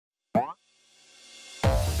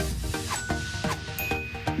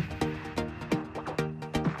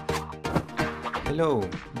Hello,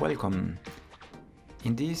 welcome.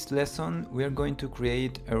 In this lesson we are going to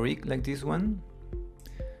create a rig like this one,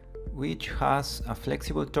 which has a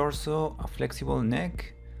flexible torso, a flexible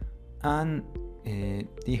neck, and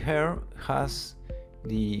the hair has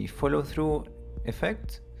the follow-through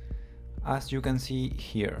effect, as you can see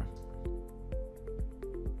here.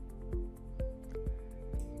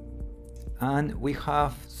 And we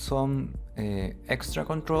have some extra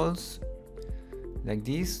controls like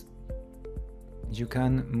this. You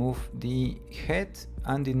can move the head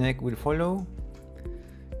and the neck will follow.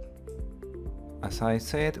 As I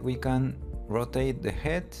said, we can rotate the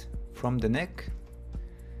head from the neck.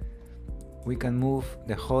 We can move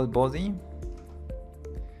the whole body.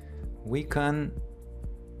 We can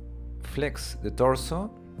flex the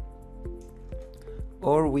torso,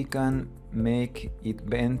 or we can make it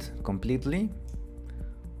bend completely,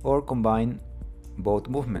 or combine both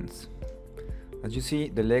movements. As you see,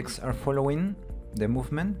 the legs are following the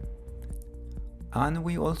movement, and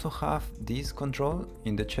we also have this control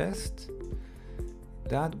in the chest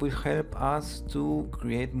that will help us to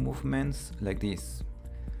create movements like this.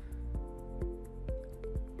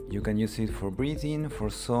 You can use it for breathing, for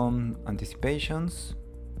some anticipations,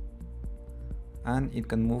 and it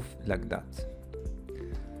can move like that.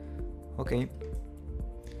 Okay.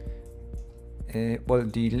 Well,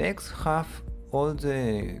 the legs have all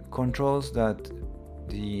the controls that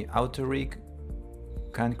the outer rig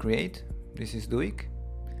can create. This is DUIK,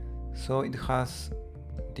 so it has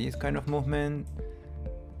this kind of movement,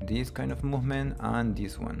 this kind of movement, and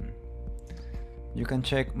this one. You can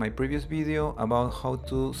check my previous video about how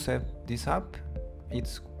to set this up.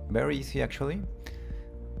 It's very easy actually.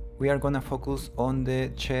 We are gonna focus on the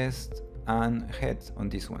chest and head on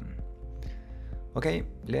this one. Okay,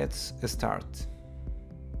 let's start.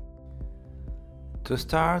 To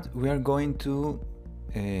start, we are going to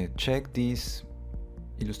check this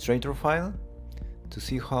Illustrator file to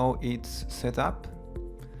see how it's set up.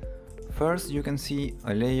 First, you can see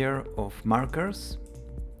a layer of markers.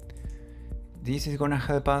 This is gonna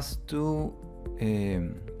help us to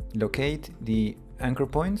locate the anchor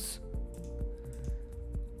points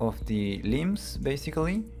of the limbs,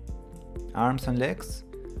 basically, arms and legs,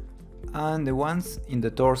 and the ones in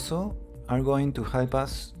the torso are going to help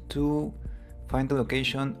us to find the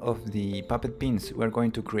location of the puppet pins we're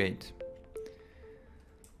going to create.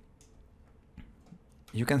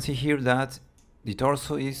 You can see here that the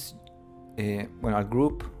torso is a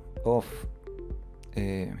group of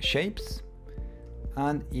shapes,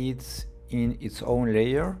 and it's in its own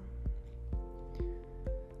layer.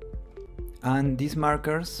 And these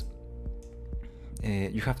markers,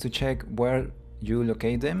 you have to check where you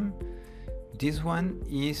locate them. This one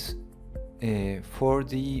is for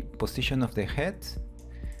the position of the head.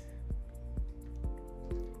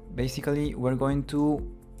 Basically, we're going to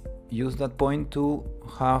use that point to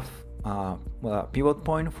have a pivot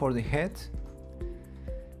point for the head.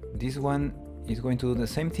 This one is going to do the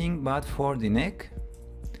same thing, but for the neck.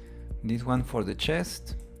 This one for the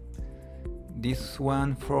chest. This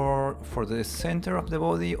one for the center of the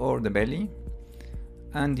body or the belly.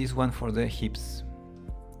 And this one for the hips.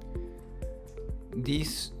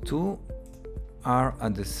 These two are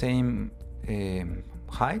at the same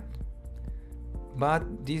height, but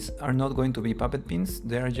these are not going to be puppet pins.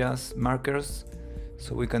 They are just markers,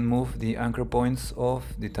 so we can move the anchor points of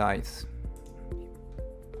the thighs.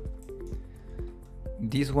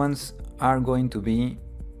 These ones are going to be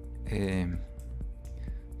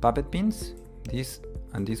puppet pins, this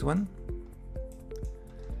and this one.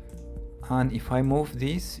 And if I move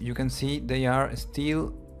this, you can see they are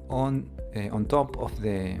still on top of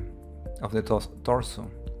the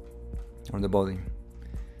torso or the body.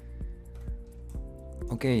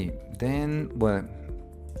 Okay, then, well,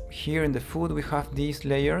 here in the foot we have these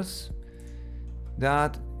layers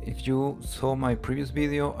that, if you saw my previous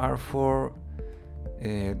video, are for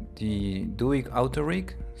the DUIK outer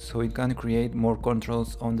rig, so it can create more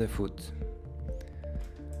controls on the foot.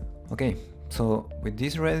 Okay, so with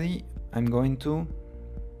this ready, I'm going to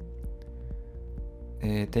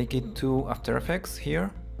take it to After Effects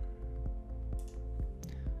here.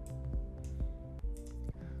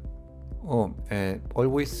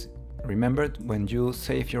 Always remember, when you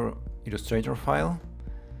save your Illustrator file,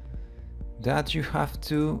 that you have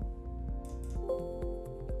to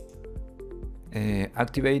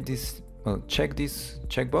activate this, check this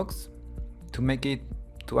checkbox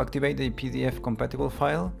to activate the PDF compatible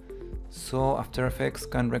file, so After Effects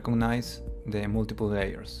can recognize the multiple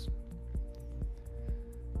layers.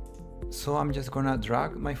 So I'm just gonna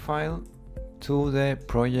drag my file to the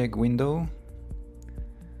project window,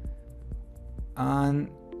 and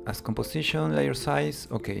as composition, layer size,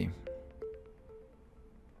 okay.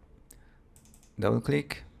 Double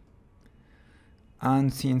click.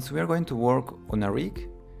 And since we are going to work on a rig,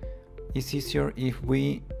 it's easier if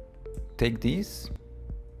we take this,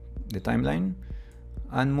 the timeline,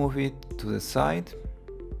 and move it to the side,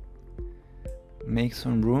 make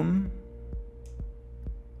some room,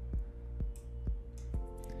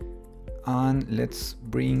 and let's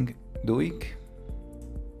bring DUIK.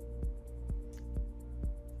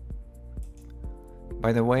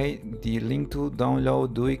 By the way, the link to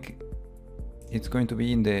download DUIK, it's going to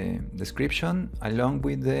be in the description, along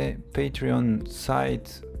with the Patreon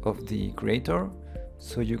site of the creator,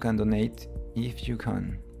 so you can donate if you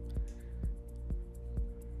can.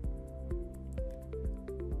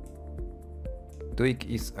 DUIK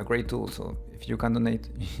is a great tool, so if you can donate,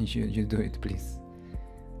 you do it, please.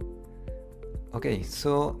 Okay,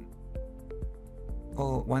 so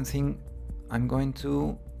one thing, I'm going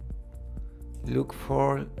to look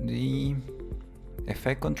for the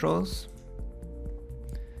effect controls.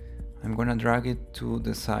 I'm gonna drag it to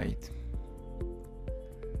the side.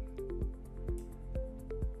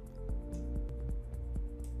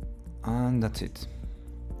 And that's it.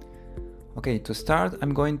 Okay, to start,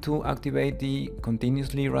 I'm going to activate the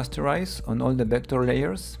continuously rasterize on all the vector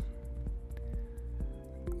layers.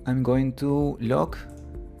 I'm going to lock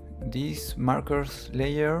this markers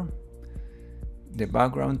layer, the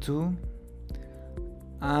background too,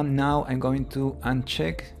 and now I'm going to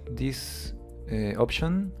uncheck this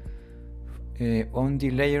option on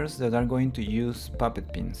the layers that are going to use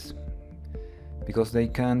puppet pins, because they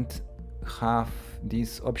can't have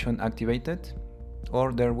this option activated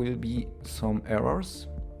or there will be some errors.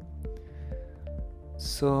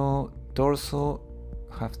 So torso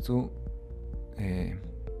have to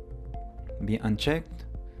be unchecked,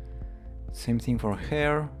 same thing for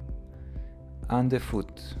hair, and the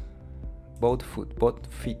foot, both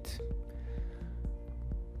feet.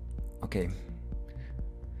 Okay,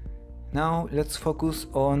 now let's focus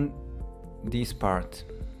on this part.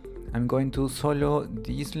 I'm going to solo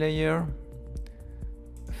this layer,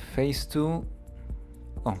 face 2,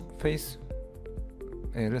 face,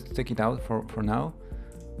 let's take it out for now,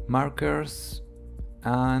 markers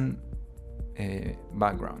and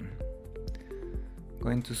background.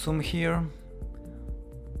 Going to zoom here,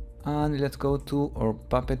 and let's go to our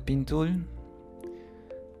puppet pin tool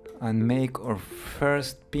and make our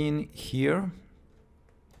first pin here.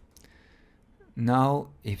 Now,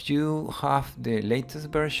 if you have the latest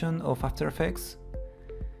version of After Effects,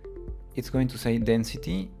 it's going to say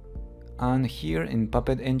density, and here in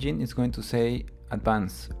Puppet Engine it's going to say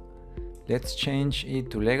advanced. Let's change it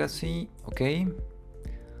to legacy, okay.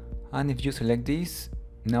 And if you select this,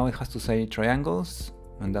 now it has to say triangles,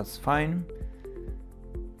 and that's fine.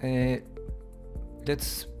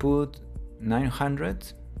 Let's put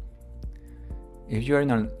 900. If you are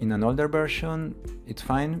in an older version, it's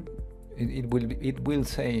fine. It will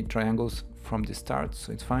say triangles from the start,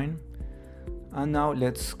 so it's fine. And now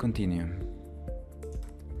let's continue.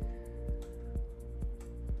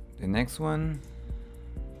 The next one,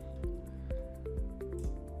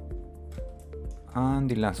 and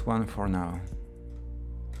the last one for now.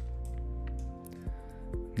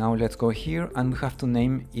 Now let's go here, and we have to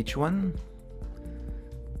name each one.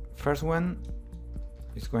 First one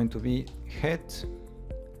is going to be head.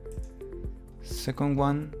 Second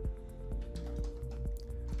one,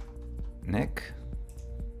 neck.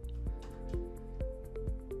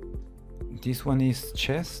 This one is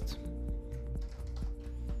chest.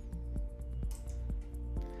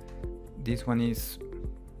 This one is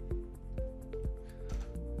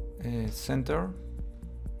center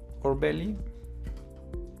or belly.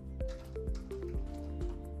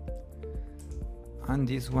 And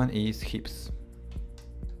this one is hips.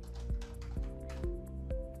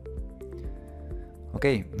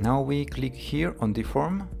 Okay, now we click here on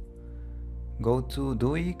deform, go to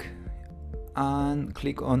DUIK and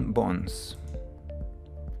click on bones.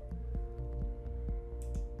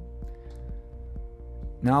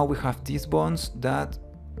 Now we have these bones that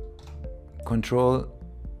control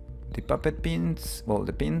the puppet pins, well,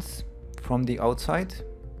 the pins from the outside.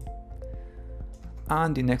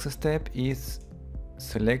 And the next step is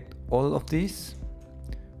select all of these,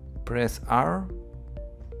 press R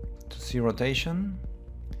to see rotation,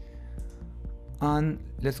 and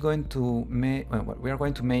let's go into we are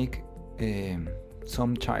going to make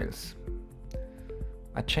some childs,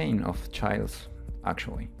 a chain of childs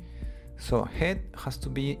actually. So head has to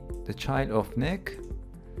be the child of neck,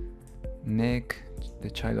 neck the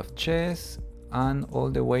child of chest, and all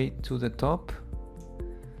the way to the top.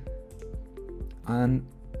 And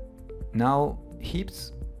now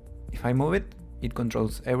hips If I move it, it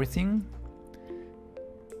controls everything.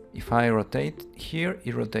 If I rotate here,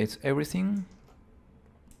 it rotates everything.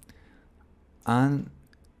 And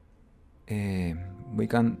we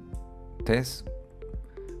can test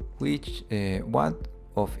which what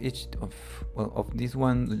of each of these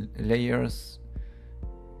one layers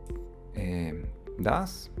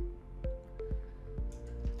does.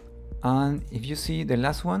 And if you see the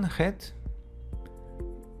last one, head,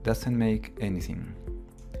 doesn't make anything.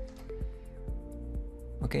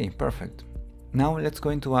 Okay, perfect. Now let's go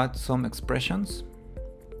into add some expressions.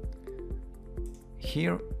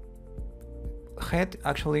 Here, head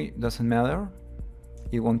actually doesn't matter.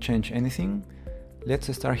 It won't change anything.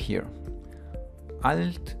 Let's start here.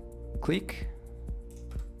 Alt click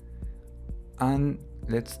and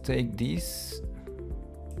let's take this.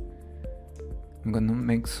 I'm gonna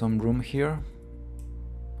make some room here.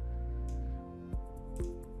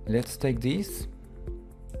 Let's take this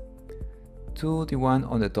to the one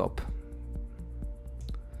on the top.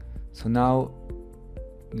 So now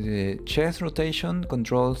the chest rotation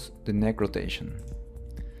controls the neck rotation.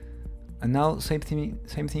 And now same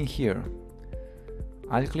thing here.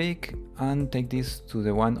 I'll click and take this to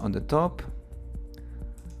the one on the top.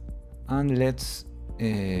 And let's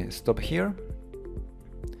stop here.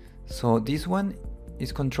 So this one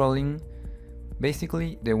is controlling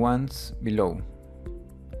basically the ones below.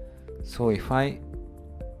 So if I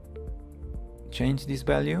change this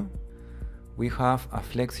value, we have a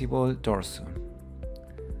flexible torso.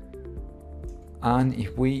 And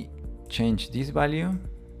if we change this value,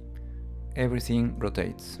 everything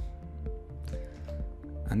rotates.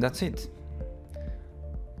 And that's it.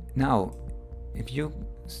 Now, if you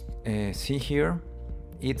see here,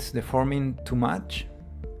 it's deforming too much.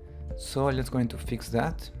 So let's go to fix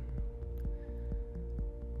that.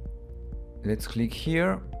 Let's click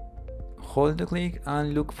here, hold the click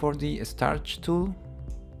and look for the starch tool.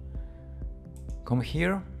 Come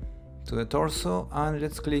here to the torso and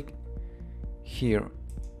let's click here.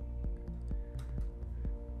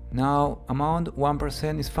 Now amount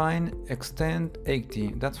 1% is fine, extend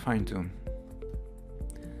 80, that's fine too.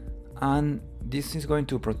 And this is going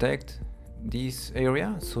to protect this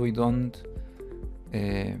area so it don't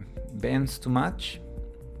bends too much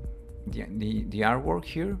the artwork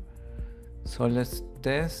here. So let's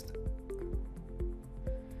test,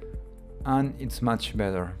 and it's much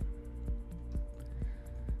better.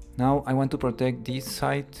 Now I want to protect this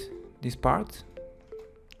side, this part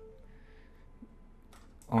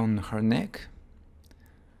on her neck.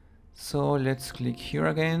 So let's click here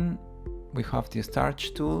again. We have the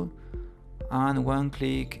starch tool and one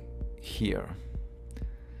click here.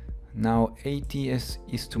 Now 80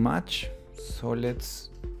 is too much, so let's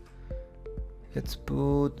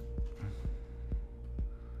put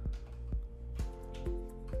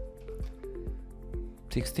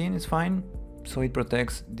 16 is fine, so it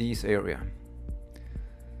protects this area.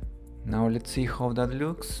 Now let's see how that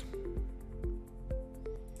looks.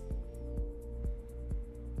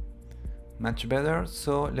 Much better,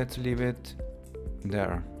 so let's leave it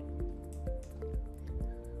there.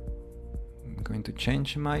 I'm going to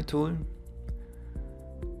change my tool,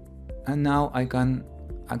 and now I can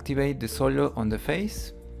activate the solo on the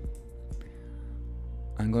face.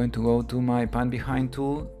 I'm going to go to my pan behind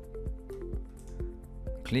tool,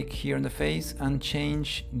 click here on the face and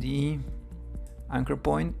change the anchor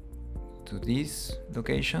point to this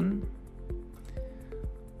location,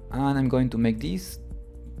 and I'm going to make this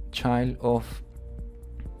child of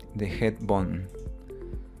the head bone.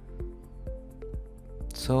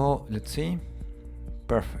 So let's see,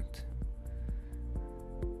 perfect.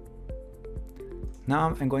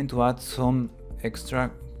 Now I'm going to add some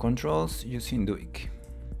extra controls using DUIK.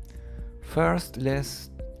 First, let's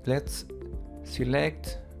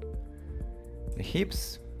select the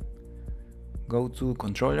hips, go to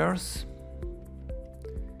controllers,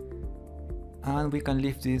 and we can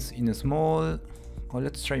leave this in a small, or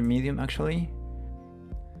let's try medium actually.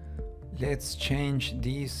 Let's change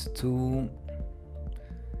this to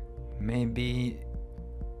maybe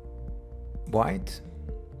white,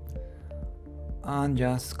 and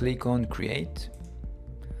just click on create,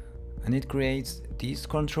 and it creates this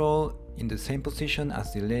control in the same position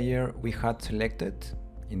as the layer we had selected,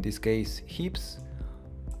 in this case hips,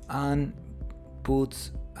 and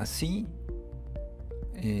puts a C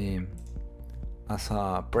as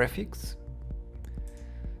a prefix.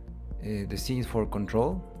 The C is for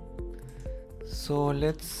control. So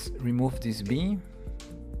let's remove this B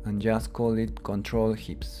and just call it control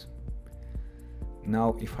hips.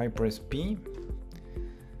 Now if I press P,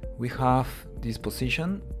 we have this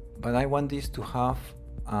position, but I want this to have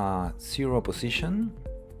a 0 position.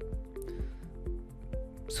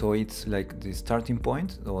 so it's like the starting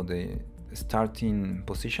point or the starting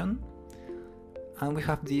position, and we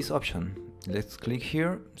have this option. Let's click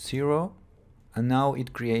here, 0, and now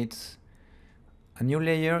it creates a new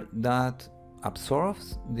layer that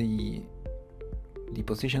absorbs the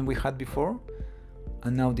position we had before,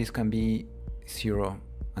 and now this can be 0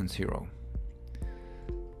 and 0.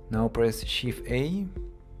 Now press Shift A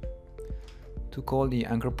to call the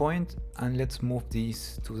anchor point, and let's move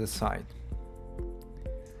this to the side.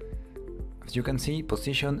 As you can see,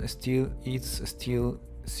 position is still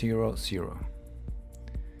 0, 0.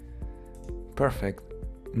 Perfect.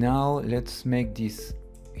 Now let's make these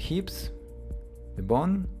hips, the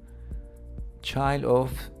bone, child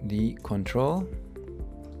of the control,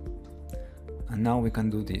 and now we can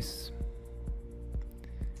do this.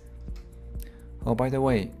 Oh, by the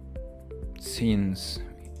way, since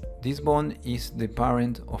this bone is the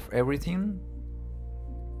parent of everything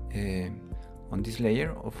on this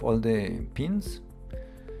layer of all the pins,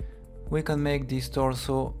 we can make this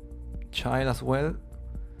torso child as well,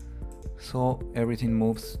 so everything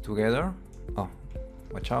moves together. Oh,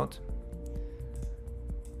 watch out.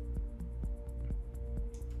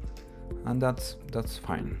 And that's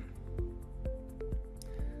fine.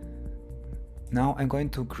 Now I'm going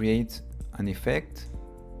to create an effect,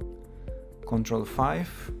 Ctrl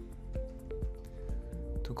 5,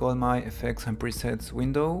 to call my effects and presets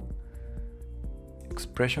window,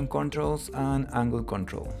 expression controls and angle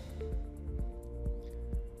control.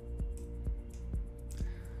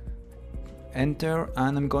 Enter,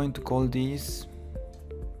 and I'm going to call these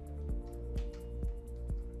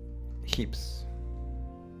hips.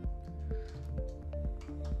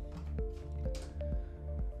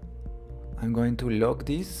 I'm going to lock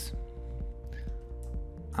this,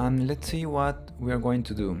 and let's see what we are going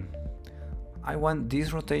to do. I want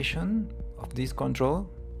this rotation of this control.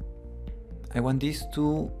 I want this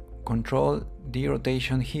to control the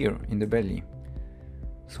rotation here in the belly,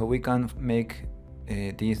 so we can make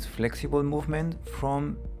this flexible movement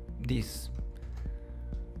from this.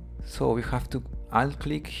 So we have to alt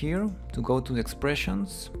click here to go to the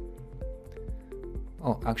expressions.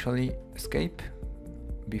 Oh, actually escape.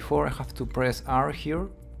 Before, I have to press R here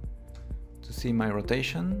to see my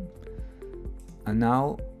rotation, and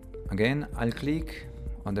now again I'll click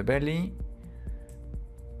on the belly.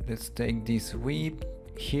 Let's take this whip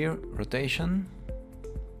here, rotation,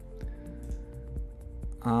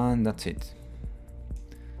 and that's it.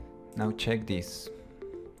 Now check this.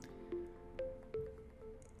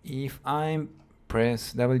 If I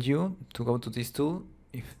press W to go to this tool,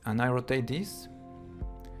 and I rotate this,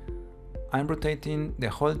 I'm rotating the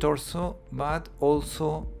whole torso, but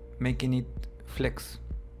also making it flex.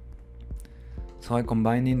 So I'm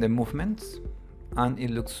combining the movements, and it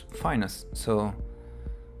looks fine. So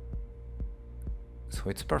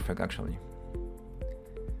it's perfect actually.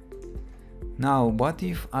 Now, what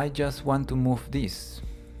if I just want to move this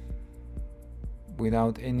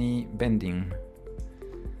without any bending?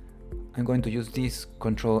 I'm going to use this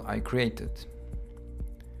control I created.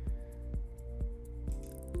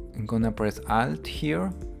 I'm gonna press Alt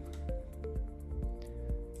here,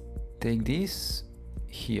 take this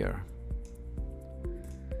here.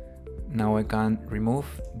 Now I can remove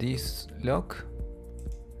this lock,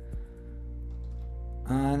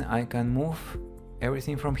 and I can move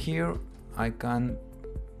everything from here. I can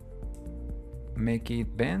make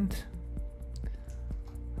it bend,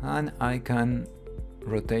 and I can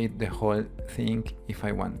rotate the whole thing if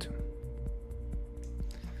I want to.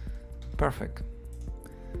 Perfect.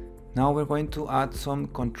 Now we're going to add some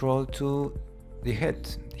control to the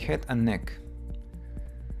head and neck.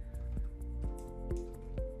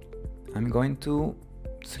 I'm going to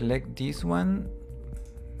select this one,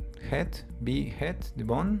 head, the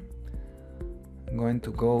bone. I'm going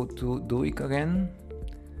to go to DUIK again,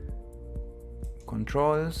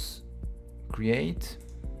 controls, create,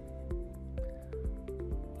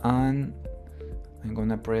 and I'm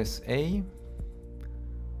gonna press A,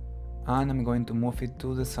 and I'm going to move it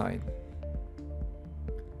to the side.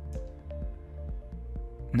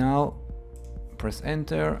 Now press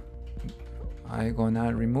enter. I'm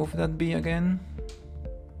gonna remove that B again,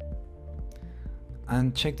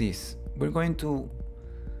 and check this. We're going to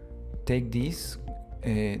take this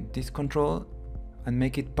control and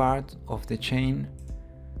make it part of the chain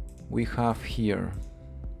we have here,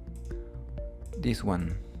 this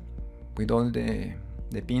one with all the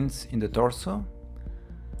pins in the torso.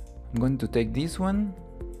 I'm going to take this one,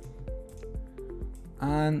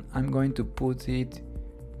 and I'm going to put it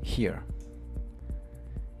here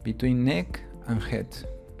between neck and head.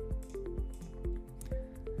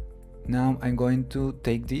 Now I'm going to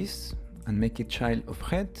take this and make it child of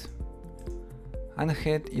head, and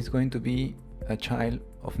head is going to be a child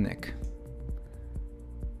of neck.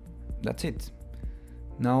 That's it.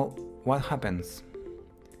 Now what happens?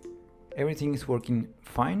 Everything is working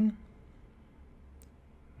fine.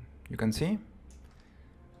 You can see,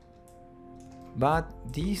 but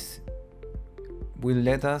this will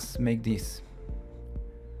let us make this.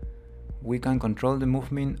 We can control the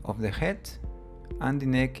movement of the head, and the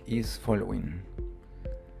neck is following.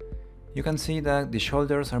 You can see that the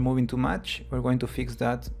shoulders are moving too much. We're going to fix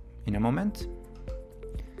that in a moment,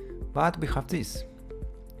 but we have this.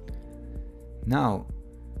 Now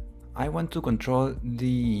I want to control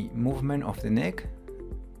the movement of the neck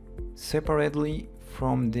separately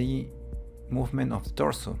from the movement of the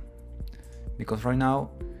torso, because right now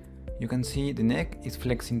you can see the neck is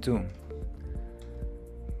flexing too,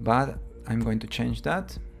 but I'm going to change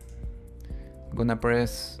that. I'm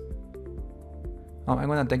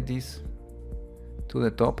gonna take this to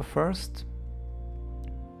the top first,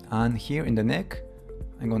 and here in the neck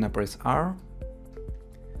I'm gonna press R.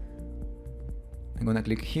 I'm gonna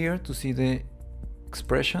click here to see the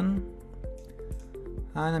expression,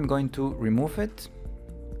 and I'm going to remove it,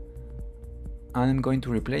 and I'm going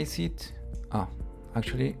to replace it.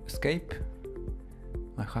 Actually, escape.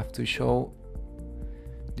 I have to show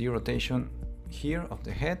the rotation here of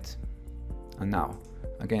the head, and now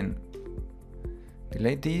again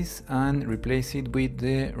delete this and replace it with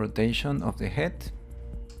the rotation of the head.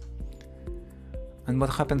 And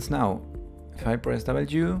what happens now? If I press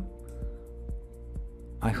W,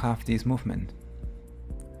 I have this movement.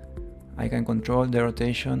 I can control the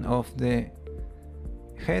rotation of the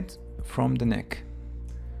head from the neck,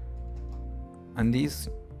 and this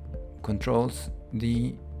controls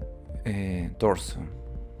the torso.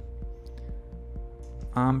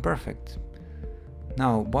 Perfect.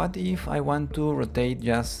 Now what if I want to rotate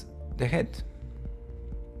just the head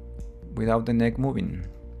without the neck moving?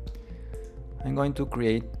 I'm going to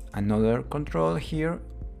create another control here,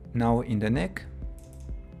 now in the neck.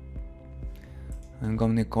 I'm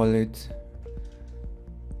going to call it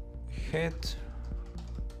head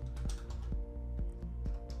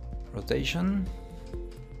rotation.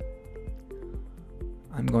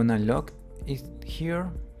 I'm gonna lock it here,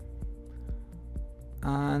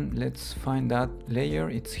 and let's find that layer.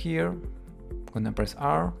 It's here. I'm gonna press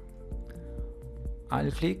R.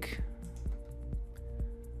 I'll click,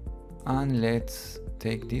 and let's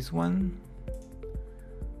take this one,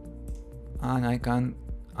 and I can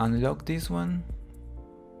unlock this one,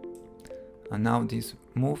 and now this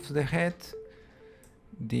moves the head,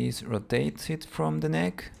 this rotates it from the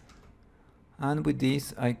neck, and with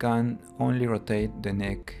this I can only rotate the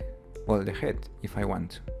neck, well, the head, if I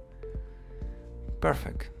want.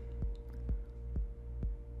 Perfect.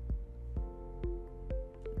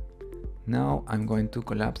 Now I'm going to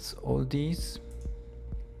collapse all these,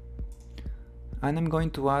 and I'm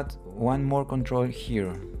going to add one more control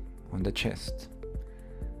here on the chest.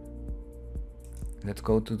 Let's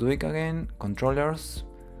go to DUIK again, controllers,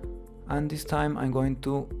 and this time I'm going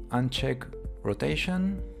to uncheck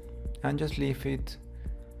rotation and just leave it,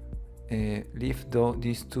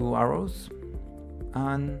 these two arrows,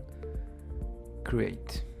 and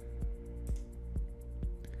create.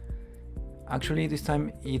 Actually this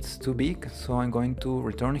time it's too big, so I'm going to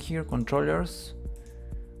return here, controllers,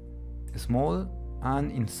 small,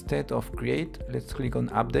 and instead of create, let's click on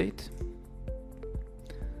update,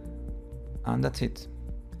 and that's it.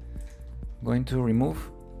 I'm going to remove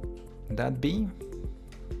that B,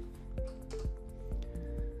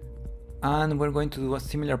 and we're going to do a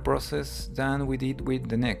similar process than we did with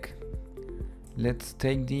the neck. Let's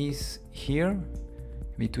take this here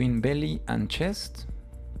between belly and chest,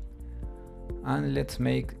 and let's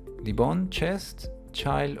make the bone chest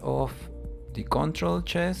child of the control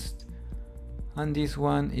chest, and this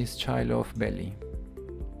one is child of belly.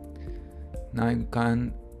 Now I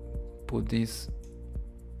can put this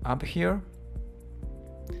up here,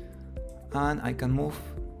 and I can move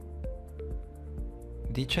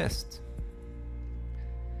the chest.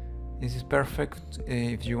 This is perfect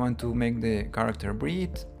if you want to make the character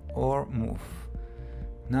breathe or move.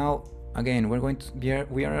 Now again,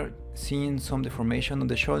 we are seeing some deformation on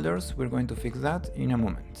the shoulders. We're going to fix that in a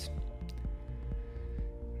moment.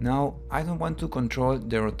 Now I don't want to control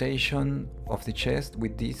the rotation of the chest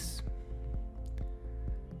with this,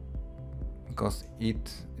 because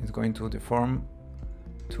it is going to deform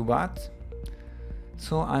too bad.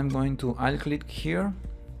 So I'm going to click here,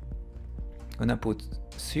 gonna put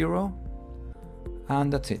 0,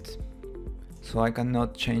 and that's it. So I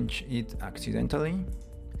cannot change it accidentally,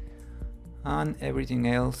 and everything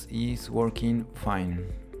else is working fine.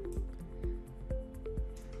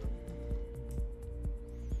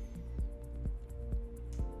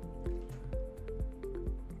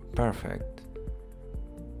 Perfect.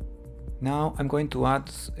 Now I'm going to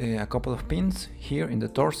add a couple of pins here in the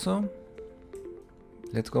torso.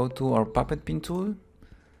 Let's go to our puppet pin tool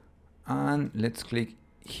and let's click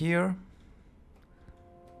here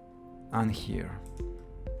and here.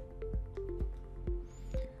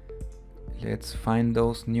 Let's find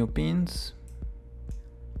those new pins.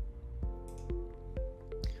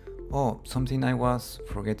 Oh, something I was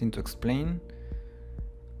forgetting to explain.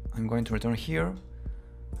 I'm going to return here.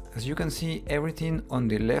 As you can see, everything on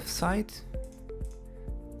the left side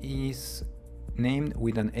is named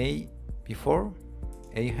with an A before.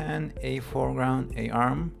 A hand, A foreground, A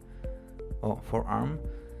arm, forearm.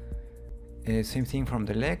 Same thing from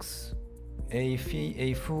the legs. A feet,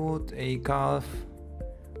 A foot, A calf.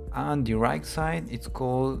 And the right side, it's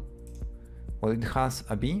called, well, it has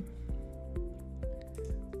a B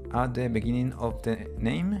at the beginning of the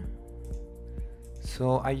name.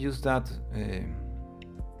 So I use that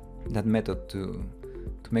method to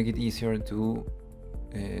make it easier to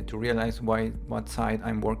realize what side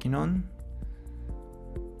I'm working on.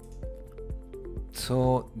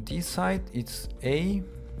 So this side it's A,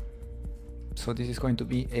 so this is going to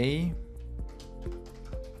be A,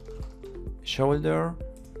 shoulder,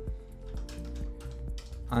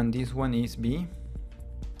 and this one is B,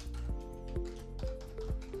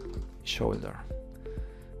 shoulder.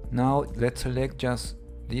 Now let's select just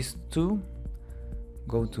these two,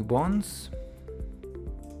 go to bones,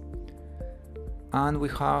 and we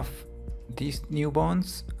have these new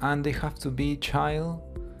bones, and they have to be child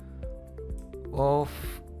of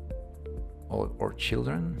or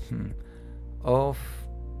children of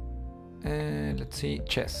let's see,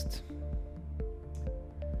 chest.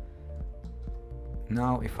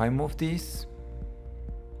 Now if I move this,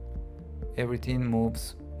 everything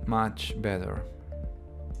moves much better.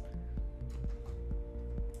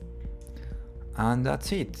 And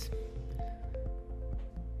that's it.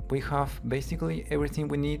 We have basically everything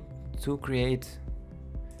we need to create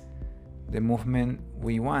the movement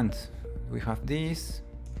we want. We have this,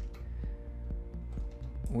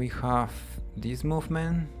 we have this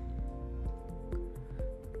movement.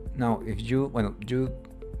 Now if you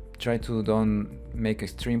try to don't make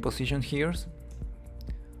extreme position here,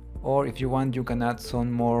 or if you want you can add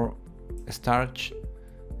some more starch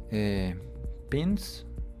pins,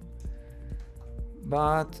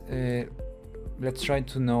 but let's try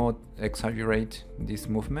to not exaggerate these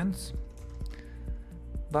movements.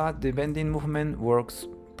 But the bending movement works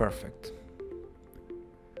perfect,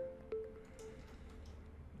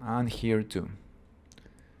 and here too.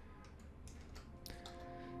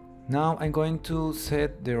 Now I'm going to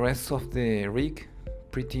set the rest of the rig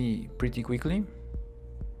pretty quickly.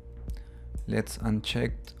 Let's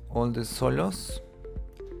uncheck all the solos,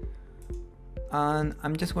 and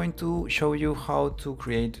I'm just going to show you how to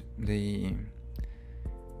create the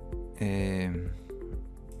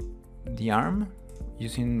arm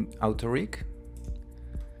using DUIK.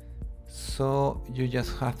 So you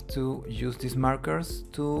just have to use these markers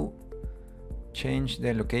to change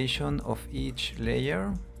the location of each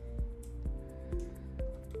layer.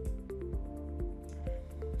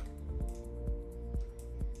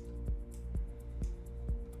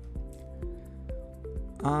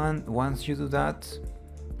 And once you do that,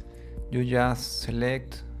 you just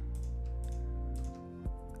select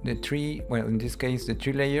the three, well in this case the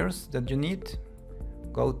 3 layers that you need.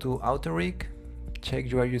 Go to DUIK,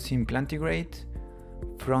 check you are using plantigrade,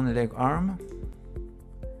 front leg arm,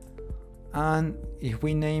 and if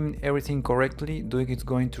we name everything correctly, DUIK is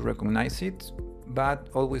going to recognize it, but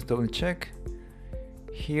always double check.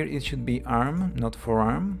 Here it should be arm, not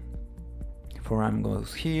forearm. Forearm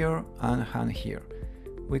goes here and hand here.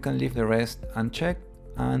 We can leave the rest unchecked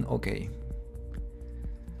and OK.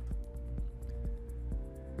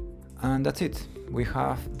 And that's it. We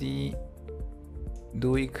have the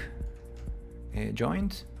DUIK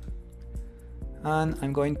joint, and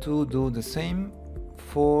I'm going to do the same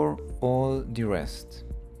for all the rest.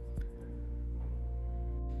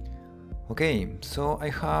 Okay, so I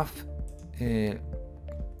have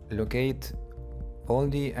locate all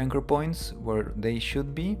the anchor points where they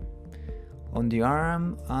should be on the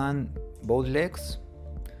arm and both legs.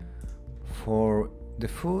 For the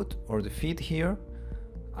foot or the feet here,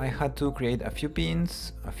 I had to create a few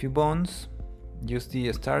pins, a few bones, use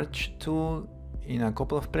the starch tool in a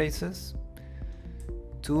couple of places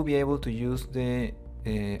to be able to use the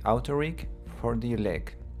DUIK for the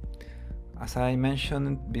leg. As I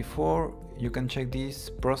mentioned before, you can check this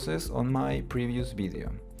process on my previous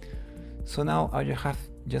video. So now I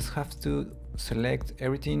just have to select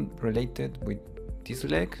everything related with this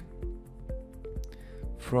leg,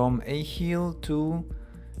 from A heel to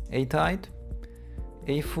A tight.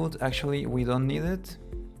 A foot, actually we don't need it.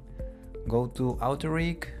 Go to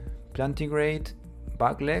DUIK, plantigrade,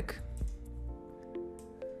 back leg,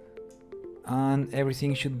 and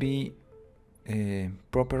everything should be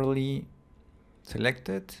properly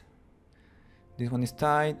selected. This one is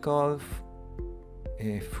tight, calf,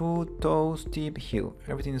 foot, toes, tip, heel.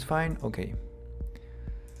 Everything is fine. Okay.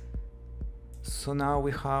 So now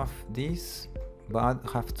we have this, but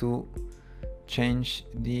have to change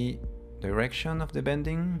the direction of the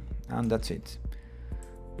bending, and that's it.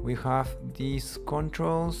 We have these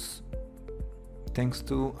controls thanks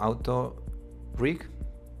to DUIK,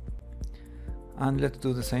 and let's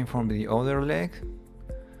do the same from the other leg,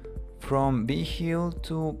 from B heel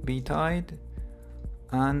to B tight,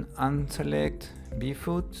 and unselect B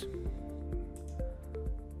foot,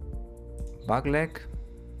 back leg.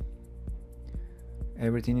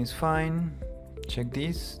 Everything is fine. Check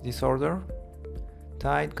this order: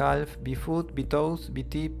 tight, calf, B foot, B toes, B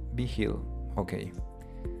tip, B heel. Okay,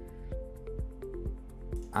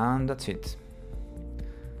 and that's it.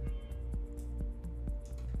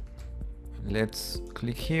 Let's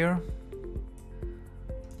click here,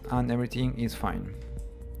 and everything is fine.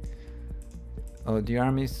 The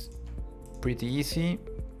arm is pretty easy.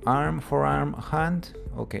 Arm, forearm, hand.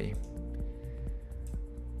 Okay,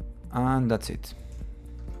 and that's it.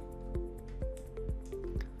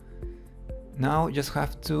 Now just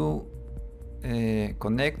have to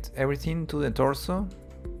connect everything to the torso.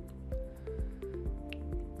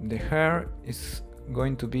 The hair is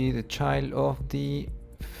going to be the child of the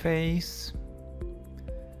face.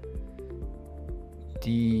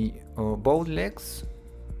 The both legs,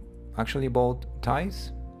 actually both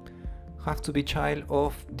thighs, have to be child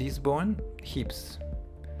of this bone, hips.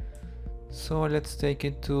 So let's take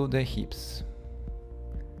it to the hips,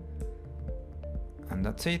 and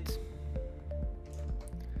that's it.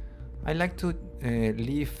 I like to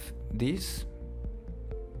leave this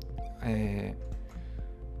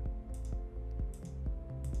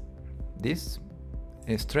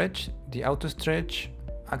stretch, the auto stretch,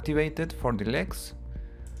 activated for the legs,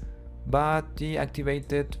 but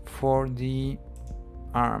deactivated for the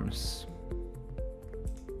arms.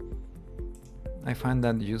 I find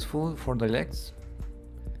that useful for the legs.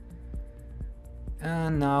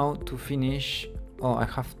 And now to finish, I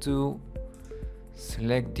have to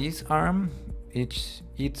select this arm.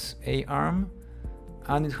 It's a arm,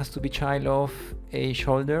 and it has to be child of a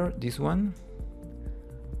shoulder, this one,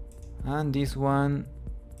 and this one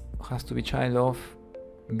has to be child of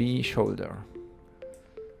B shoulder.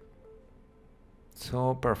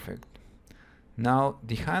 So perfect. Now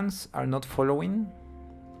the hands are not following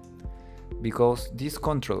because these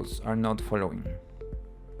controls are not following.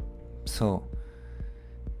 So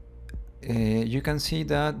you can see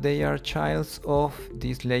that they are childs of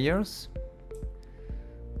these layers,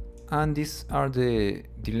 and these are the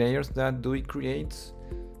layers that DUIK creates.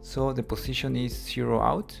 So the position is 0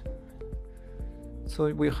 out.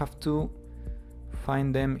 So we have to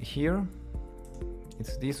find them here.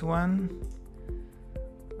 It's this one,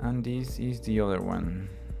 and this is the other one.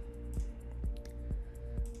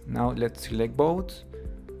 Now let's select both,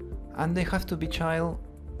 and they have to be child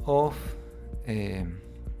of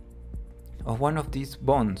one of these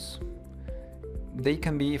bones. They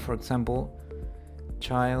can be, for example,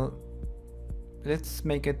 child. Let's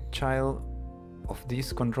make it child of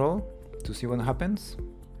this control to see what happens,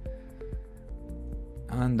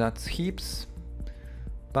 and that's hips.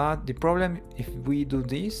 But the problem if we do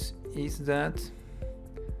this is that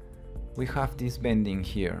we have this bending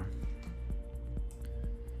here,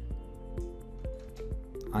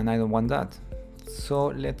 and I don't want that. So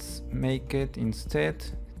let's make it instead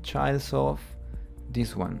childs of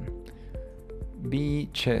this one, B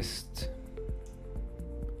chest,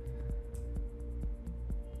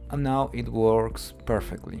 and now it works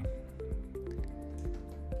perfectly.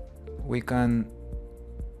 We can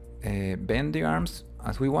bend the arms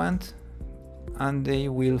as we want, and they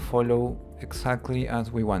will follow exactly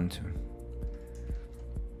as we want to.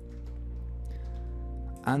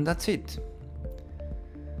 And that's it.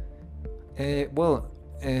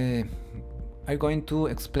 I'm going to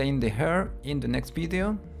explain the hair in the next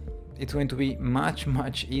video. It's going to be much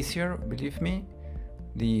easier, believe me.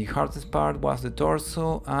 The hardest part was the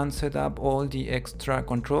torso and set up all the extra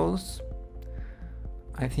controls.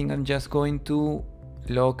 I think I'm just going to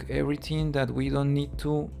lock everything that we don't need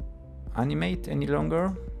to animate any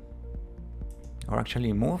longer, or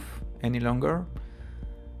actually move any longer.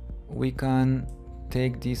 We can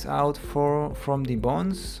take this out from the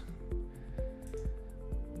bones.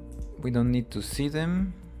 We don't need to see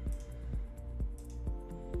them.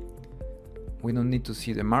 we don't need to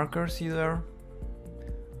see the markers either,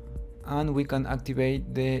 and we can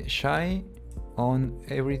activate the shy on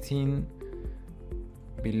everything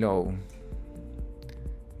below.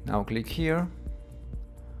 Now click here,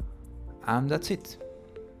 and that's it.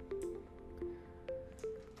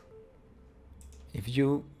 If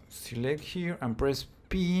you select here and press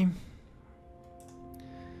P,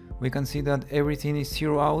 we can see that everything is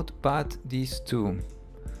zero out but these two.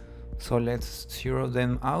 So let's zero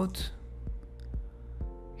them out.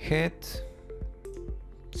 Head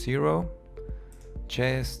 0,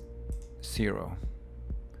 chest 0,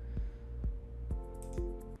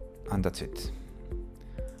 and that's it.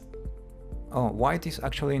 Oh, white is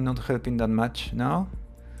actually not helping that much now,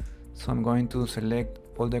 so I'm going to select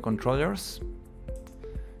all the controllers,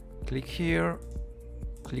 click here,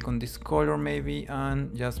 click on this color maybe,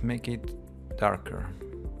 and just make it darker,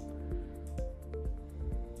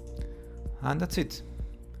 and that's it.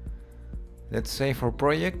 Let's save our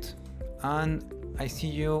project, and I see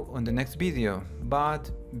you on the next video.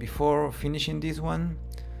 But before finishing this one,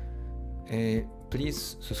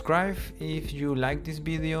 please subscribe if you like this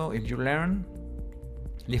video, if you learn.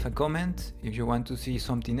 Leave a comment if you want to see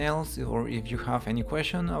something else, or if you have any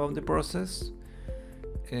question about the process.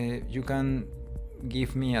 You can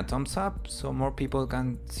give me a thumbs up so more people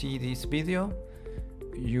can see this video.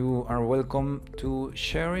 You are welcome to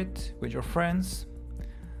share it with your friends,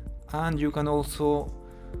 and you can also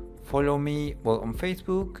follow me on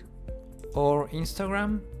Facebook or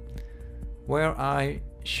Instagram, where I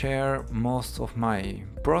share most of my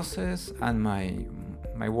process and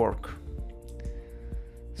my work.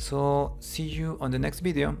 So see you on the next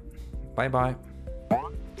video. Bye bye.